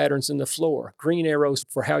traffic patterns in the floor, green arrows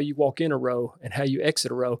for how you walk in a row and how you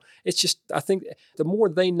exit a row. It's just, I think the more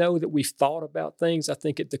they know that we've thought about things, I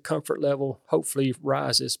think the comfort level hopefully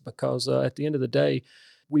rises, because at the end of the day,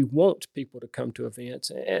 we want people to come to events.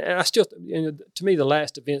 And I still, to me, the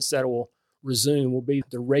last events that will resume will be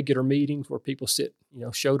the regular meetings where people sit,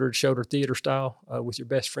 shoulder to shoulder theater style with your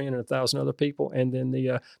best friend and 1,000 other people, and then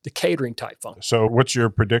the catering type function. So what's your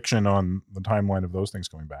prediction on the timeline of those things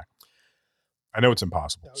coming back? I know it's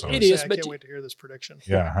impossible. So it is, I but can't wait to hear this prediction.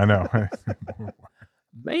 Yeah, I know.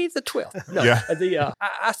 May the 12th. No, Yeah.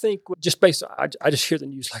 I think just based on, I just hear the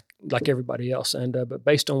news like everybody else, and but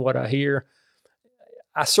based on what I hear,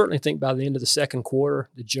 I certainly think by the end of the second quarter,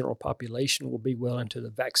 the general population will be well into the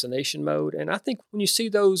vaccination mode. And I think when you see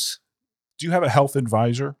those Do you have a health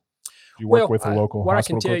advisor? Do you work with the local what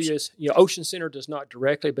hospital I can tell groups? you is, Ocean Center does not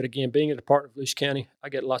directly, but again, being a department of Volusia County, I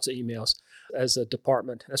get lots of emails as a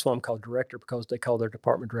department. That's why I'm called director, because they call their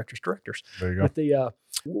department directors directors. There you go. But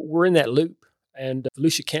we're in that loop, and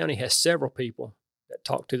Volusia County has several people that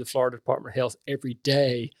talk to the Florida Department of Health every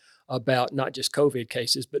day about not just COVID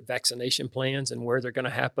cases, but vaccination plans and where they're going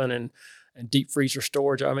to happen, and deep freezer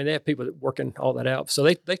storage. I mean, they have people that working all that out. So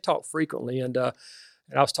they talk frequently. And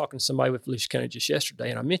I was talking to somebody with Volusia County just yesterday,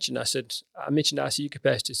 and I mentioned ICU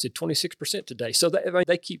capacity. I said 26% today. So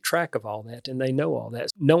they keep track of all that, and they know all that.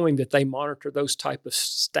 Knowing that they monitor those type of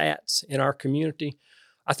stats in our community,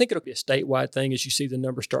 I think it'll be a statewide thing as you see the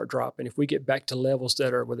numbers start dropping. If we get back to levels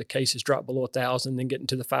that are where the cases drop below 1,000, then get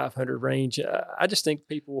into the 500 range, I just think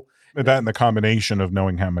people... That and the combination of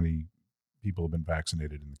knowing how many people have been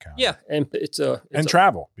vaccinated in the county. Yeah, and it's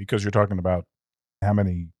travel, because you're talking about how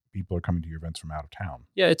many people are coming to your events from out of town.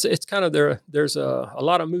 Yeah, it's kind of there's a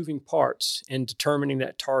lot of moving parts in determining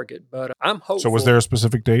that target, but I'm hopeful. So was there a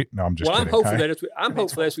specific date? No, I'm just kidding. I'm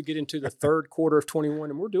hopeful as we get into the third quarter of 21,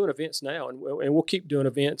 and we're doing events now, and we'll keep doing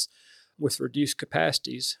events with reduced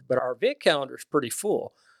capacities, but our event calendar is pretty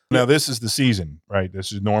full. Now, this is the season, right?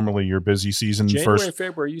 This is normally your busy season. January and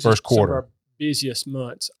February usually first quarter. Some of our busiest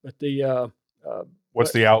months, but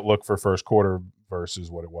what's the outlook for first quarter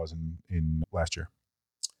versus what it was in last year?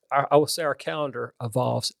 I will say our calendar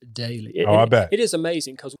evolves daily. I bet. It is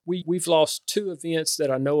amazing, because we've lost 2 events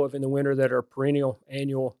that I know of in the winter that are perennial,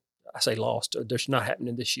 annual. I say lost. They're not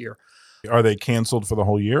happening this year. Are they canceled for the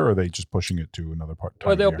whole year, or are they just pushing it to another part?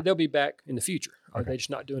 Well, they'll be back in the future. Okay. They're just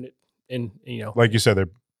not doing it in, like you said,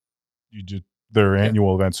 they're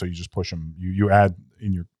annual events, so you just push them. You add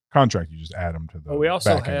in your contract. You just add them to the. We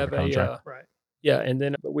also back have end of the contract. Right. Yeah, and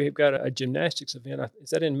then we've got a gymnastics event. Is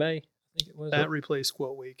that in May? I think it was. That replaced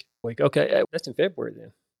Quilt Week. Okay, that's in February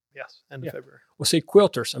then. Yes, end of February. Well, see,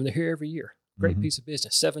 quilters, they're here every year. Great piece of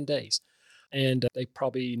business, 7 days. And they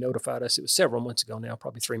probably notified us, it was several months ago now,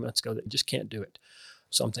 probably 3 months ago, that just can't do it.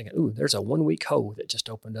 So I'm thinking, ooh, there's a 1 week hole that just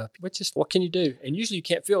opened up. What can you do? And usually you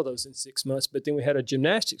can't fill those in 6 months. But then we had a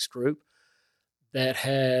gymnastics group that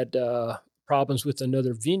had problems with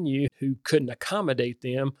another venue who couldn't accommodate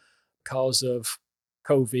them because of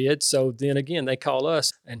COVID. So then again, they call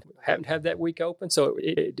us and haven't had that week open. So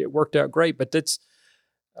it worked out great. But that's...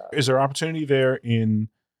 Is there opportunity there in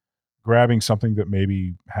grabbing something that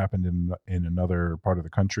maybe happened in another part of the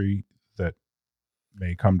country that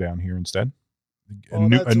may come down here instead?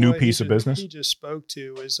 A new piece of business? He just spoke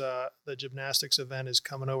to is the gymnastics event is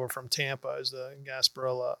coming over from Tampa as the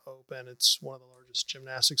Gasparilla Open. It's one of the largest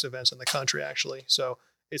gymnastics events in the country, actually. So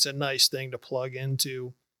it's a nice thing to plug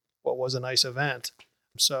into what was a nice event.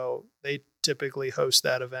 So they typically host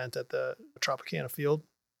that event at the Tropicana Field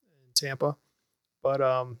in Tampa. But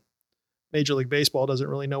Major League Baseball doesn't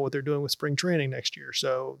really know what they're doing with spring training next year.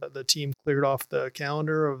 So the team cleared off the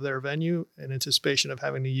calendar of their venue in anticipation of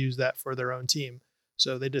having to use that for their own team.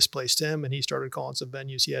 So they displaced him, and he started calling some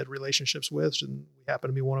venues he had relationships with, and we happen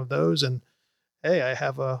to be one of those. And hey, I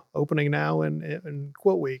have a opening now in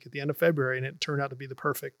Quilt Week at the end of February, and it turned out to be the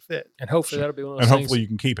perfect fit. And hopefully that'll be one of those things. And things. hopefully you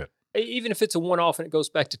can keep it. Even if it's a one-off and it goes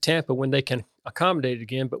back to Tampa when they can accommodate it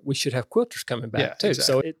again, but we should have quilters coming back too.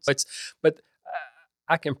 Exactly. So but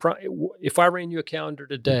I can, if I ran you a calendar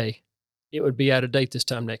today, it would be out of date this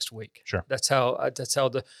time next week. Sure. That's how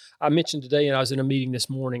I mentioned today, and I was in a meeting this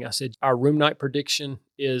morning. I said, our room night prediction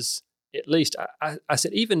is at least, I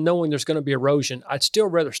said, even knowing there's going to be erosion, I'd still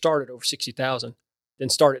rather start at over 60,000 than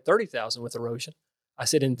start at 30,000 with erosion. I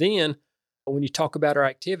said, and then when you talk about our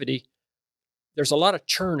activity, there's a lot of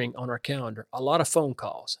churning on our calendar, a lot of phone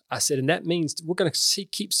calls. I said, and that means we're going to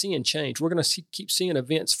keep seeing change. We're going to keep seeing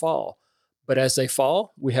events fall. But as they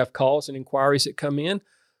fall, we have calls and inquiries that come in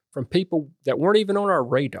from people that weren't even on our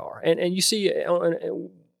radar. And you see,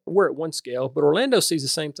 we're at one scale, but Orlando sees the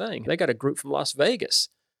same thing. They got a group from Las Vegas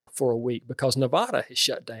for a week because Nevada has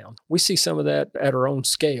shut down. We see some of that at our own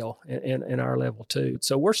scale and our level too.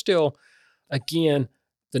 So we're still, again,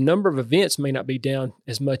 the number of events may not be down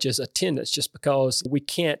as much as attendance just because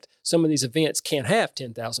some of these events can't have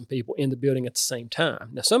 10,000 people in the building at the same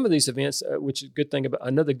time. Now, some of these events, which is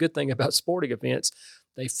another good thing about sporting events,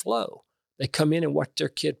 they flow. They come in and watch their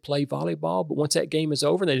kid play volleyball, but once that game is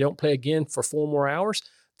over and they don't play again for 4 more hours,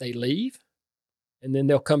 they leave. And then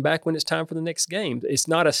they'll come back when it's time for the next game. It's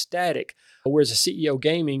not a static. Whereas a CEO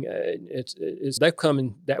gaming, they'll come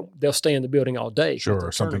and they'll stay in the building all day.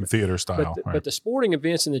 Sure, something theater style. But the sporting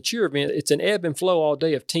events and the cheer event, it's an ebb and flow all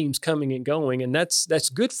day of teams coming and going, and that's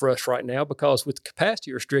good for us right now because with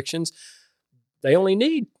capacity restrictions, they only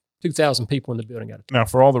need 2,000 people in the building at a time. Now,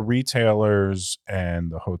 for all the retailers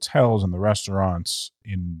and the hotels and the restaurants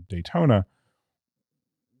in Daytona,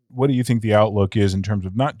 what do you think the outlook is in terms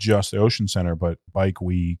of not just the Ocean Center, but Bike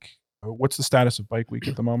Week? What's the status of Bike Week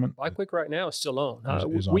at the moment? Bike Week right now is still on.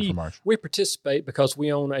 Is on for March. We participate because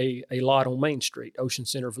we own a lot on Main Street. Ocean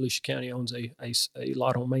Center of Volusia County owns a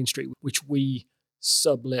lot on Main Street, which we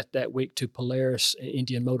sublet that week to Polaris and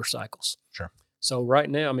Indian Motorcycles. Sure. So right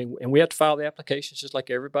now, I mean, and we have to file the applications just like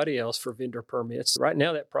everybody else for vendor permits. Right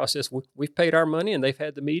now, that process, we've paid our money and they've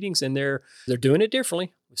had the meetings and they're doing it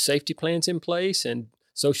differently with safety plans in place and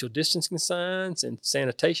social distancing signs and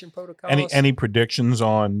sanitation protocols. Any predictions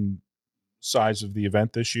on size of the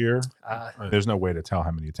event this year? There's no way to tell how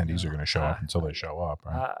many attendees are going to show up until they show up,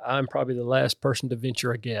 right? I'm probably the last person to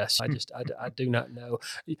venture a guess. I do not know.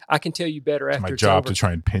 I can tell you better after it's my job over. to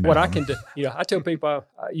try and pin what down. I can do. I tell people,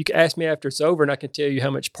 you can ask me after it's over, and I can tell you how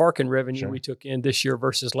much parking revenue we took in this year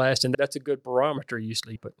versus last, and that's a good barometer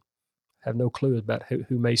usually. But I have no clue about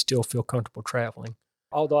who may still feel comfortable traveling.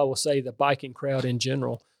 Although I will say the biking crowd in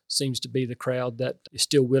general seems to be the crowd that is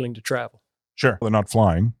still willing to travel. Sure. They're not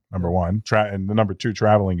flying, number one. And the number two,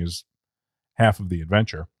 traveling is half of the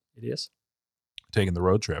adventure. It is. Taking the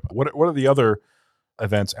road trip. What are the other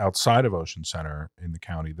events outside of Ocean Center in the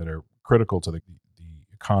county that are critical to the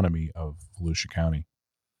economy of Volusia County?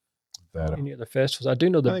 Any other festivals? I do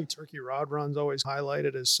know that. I think Turkey Rod Run's always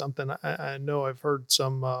highlighted as something. I know I've heard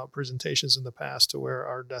some presentations in the past to where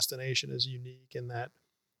our destination is unique in that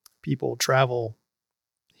people travel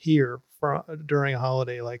here during a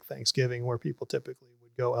holiday like Thanksgiving, where people typically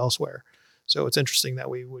would go elsewhere. So it's interesting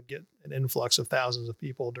that we would get an influx of thousands of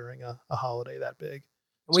people during a holiday that big.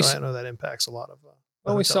 I know that impacts a lot of.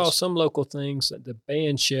 We saw some local things. The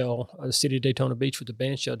band shell, the city of Daytona Beach with the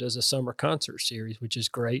band shell does a summer concert series, which is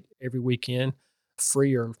great every weekend,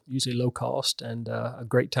 free or usually low cost, and a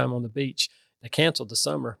great time on the beach. They canceled the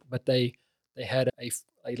summer, but they had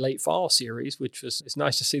a late fall series, which it's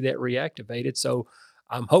nice to see that reactivated. So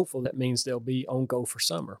I'm hopeful that means they'll be on go for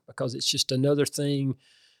summer, because it's just another thing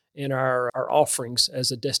in our offerings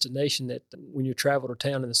as a destination that when you travel to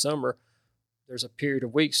town in the summer, there's a period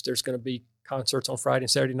of weeks, there's going to be concerts on Friday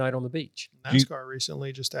and Saturday night on the beach. NASCAR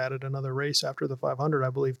recently just added another race after the 500, I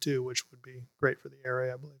believe, too, which would be great for the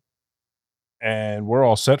area, I believe. And we're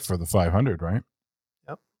all set for the 500, right?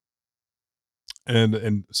 Yep.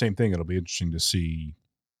 And same thing, it'll be interesting to see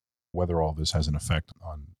whether all this has an effect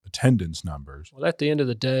on attendance numbers. Well, at the end of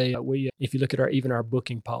the day, if you look at even our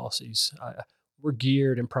booking policies, we're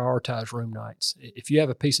geared and prioritize room nights. If you have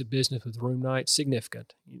a piece of business with room nights,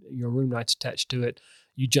 significant, your room nights attached to it,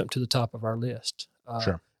 you jump to the top of our list.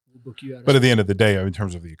 Sure. We'll book you out. But at the end of the day, in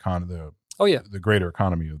terms of the economy, the greater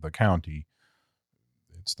economy of the county,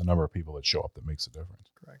 it's the number of people that show up that makes a difference.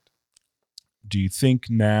 Correct. Do you think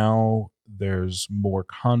now there's more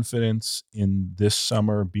confidence in this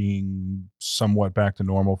summer being somewhat back to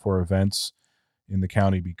normal for events in the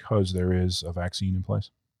county because there is a vaccine in place?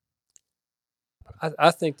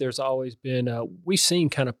 I think there's always been, we've seen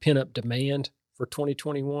kind of pent-up demand for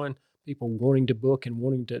 2021, people wanting to book and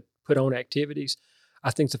wanting to put on activities.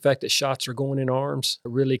 I think the fact that shots are going in arms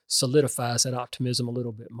really solidifies that optimism a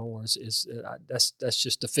little bit more. That's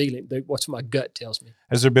just the feeling. What's my gut tells me.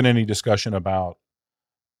 Has there been any discussion about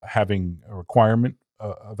having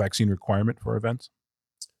a vaccine requirement for events?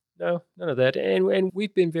 No, none of that. And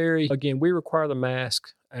we've been we require the mask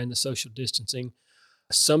and the social distancing.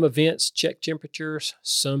 Some events check temperatures,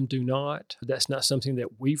 some do not. That's not something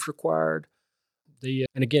that we've required.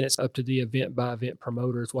 And again, it's up to the event by event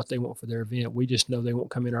promoters what they want for their event. We just know they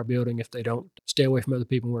won't come in our building if they don't stay away from other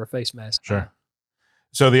people and wear a face mask. Sure.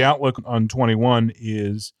 So the outlook on 21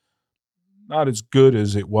 is not as good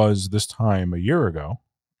as it was this time a year ago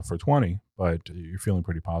for 20, but you're feeling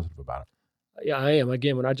pretty positive about it. Yeah, I am.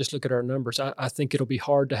 Again, when I just look at our numbers, I think it'll be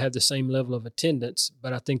hard to have the same level of attendance,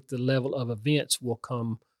 but I think the level of events will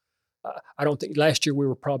come. I don't think last year we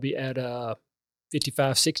were probably at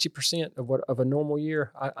 55, 60% of a normal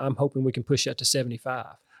year. I'm hoping we can push that to 75.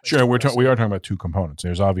 Sure. We are talking about two components.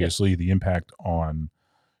 There's obviously the impact on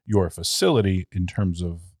your facility in terms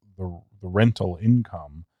of the rental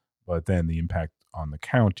income, but then the impact on the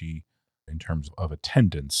county in terms of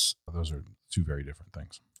attendance. Those are two very different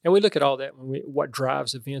things. And we look at all that what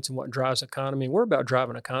drives events and what drives economy. And we're about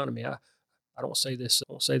driving economy. I don't say this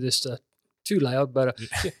too loud, but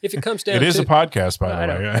if it comes down to it, is a podcast, by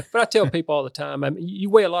the way. But I tell people all the time, I mean, you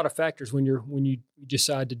weigh a lot of factors when you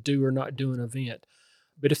decide to do or not do an event.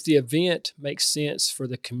 But if the event makes sense for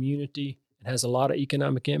the community and has a lot of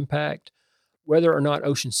economic impact, whether or not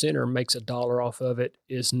Ocean Center makes $1 off of it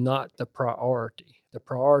is not the priority. The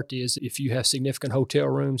priority is if you have significant hotel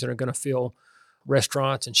rooms that are going to fill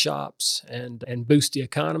restaurants and shops and boost the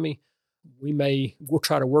economy, we'll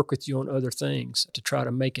try to work with you on other things to try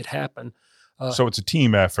to make it happen. So it's a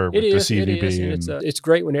team effort with the CVB. It is. And it's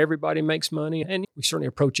great when everybody makes money, and we certainly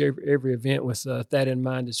approach every event with that in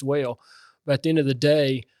mind as well. But at the end of the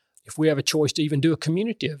day, if we have a choice to even do a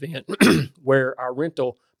community event where our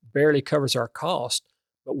rental barely covers our cost,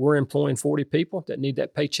 but we're employing 40 people that need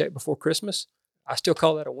that paycheck before Christmas, I still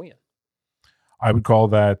call that a win. I would call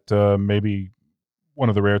that maybe one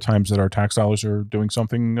of the rare times that our tax dollars are doing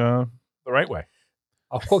something the right way.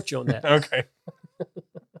 I'll quote you on that. Okay.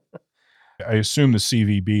 I assume the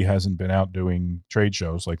CVB hasn't been out doing trade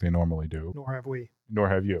shows like they normally do. Nor have we. Nor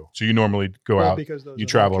have you. So you normally go out, because those you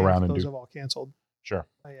travel around and those do. have all canceled. Sure.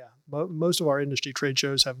 Yeah. Most of our industry trade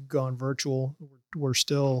shows have gone virtual. We're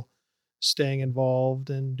still staying involved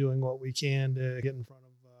and doing what we can to get in front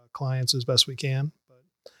of clients as best we can.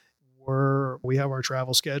 But we have our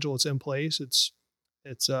travel schedule. It's in place. It's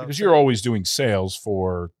because you're always doing sales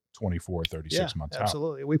for 24, 36 months out.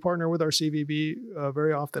 Absolutely. We partner with our CVB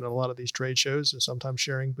very often at a lot of these trade shows, and sometimes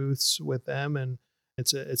sharing booths with them. And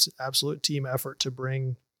it's absolute team effort to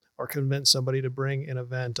bring or convince somebody to bring an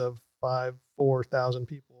event of 4,000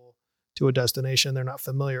 people to a destination they're not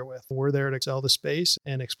familiar with. We're there to sell the space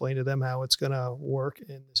and explain to them how it's going to work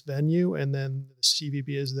in this venue. And then the CVB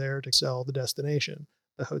is there to sell the destination,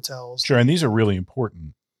 the hotels. Sure. And these are really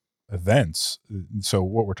important events. So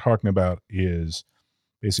what we're talking about is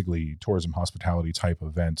basically tourism hospitality type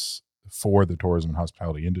events for the tourism and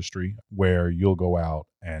hospitality industry, where you'll go out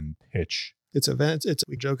and pitch. It's events.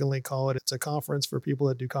 We jokingly call it's a conference for people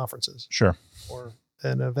that do conferences. Sure. Or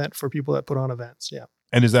an event for people that put on events. Yeah.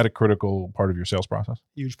 And is that a critical part of your sales process?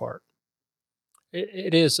 Huge part.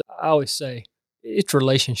 It is. I always say it's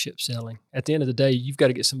relationship selling. At the end of the day, you've got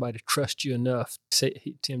to get somebody to trust you enough.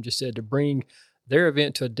 Tim just said, to bring their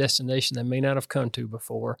event to a destination they may not have come to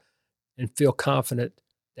before and feel confident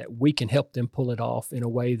that we can help them pull it off in a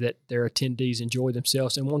way that their attendees enjoy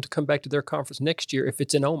themselves and want to come back to their conference next year if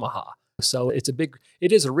it's in Omaha. So it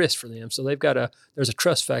is a risk for them. So there's a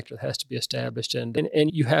trust factor that has to be established, and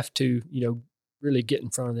you have to, really get in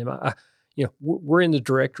front of them. We're in the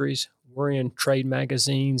directories, we're in trade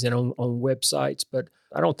magazines and on websites, but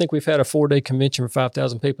I don't think we've had a 4-day convention for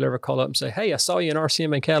 5,000 people ever call up and say, "Hey, I saw you in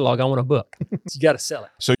RCMA catalog. I want a book." You got to sell it.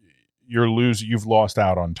 So you've lost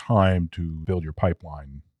out on time to build your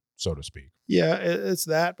pipeline, so to speak. Yeah, it's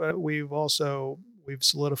that, but we've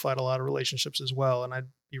solidified a lot of relationships as well. And I'd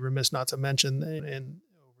be remiss not to mention, and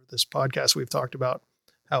over this podcast, we've talked about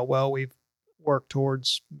how well we've worked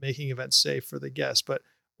towards making events safe for the guests, but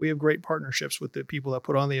we have great partnerships with the people that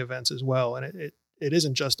put on the events as well. And it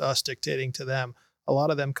isn't just us dictating to them. A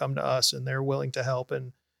lot of them come to us and they're willing to help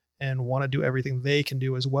and want to do everything they can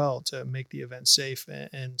do as well to make the event safe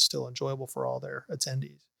and still enjoyable for all their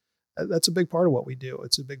attendees. That's a big part of what we do.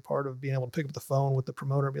 It's a big part of being able to pick up the phone with the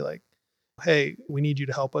promoter and be like, "Hey, we need you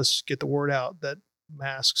to help us get the word out that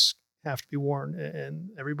masks have to be worn."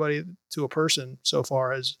 And everybody to a person so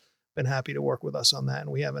far has been happy to work with us on that. And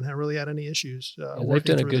we haven't really had any issues. They've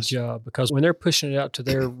done a good job, because when they're pushing it out to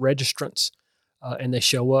their registrants and they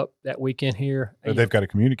show up that weekend here, they've got to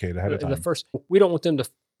communicate ahead of time. We don't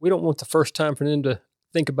want the first time for them to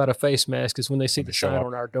think about a face mask is when they see the sign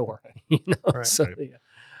on our door. Right.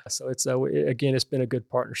 So it's again, it's been a good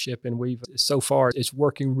partnership, and so far it's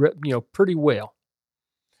working pretty well.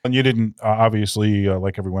 And you didn't obviously,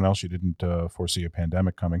 like everyone else, you didn't foresee a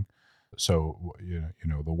pandemic coming. So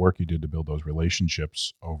the work you did to build those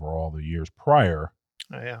relationships over all the years prior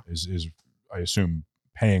is I assume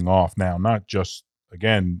paying off now. Not just,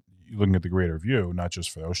 again, looking at the greater view, not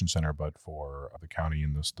just for the Ocean Center, but for the county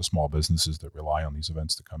and the small businesses that rely on these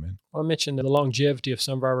events to come in. Well, I mentioned the longevity of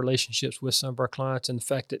some of our relationships with some of our clients, and the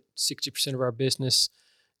fact that 60% of our business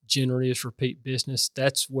generally is repeat business.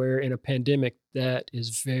 That's where, in a pandemic, that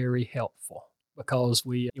is very helpful, because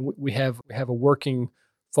we have a working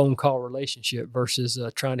phone call relationship versus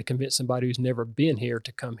trying to convince somebody who's never been here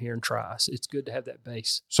to come here and try us. It's good to have that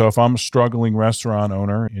base. So if I'm a struggling restaurant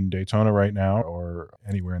owner in Daytona right now, or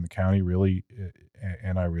anywhere in the county really,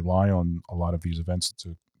 and I rely on a lot of these events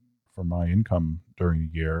for my income during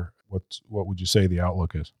the year, what would you say the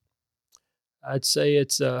outlook is? I'd say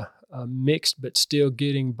it's a mixed, but still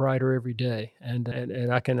getting brighter every day. And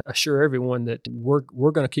I can assure everyone that we're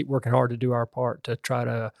going to keep working hard to do our part to try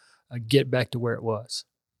to get back to where it was.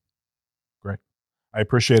 Great. I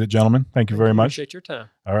appreciate it, gentlemen. Thank you very much. Appreciate your time.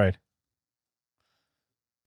 All right.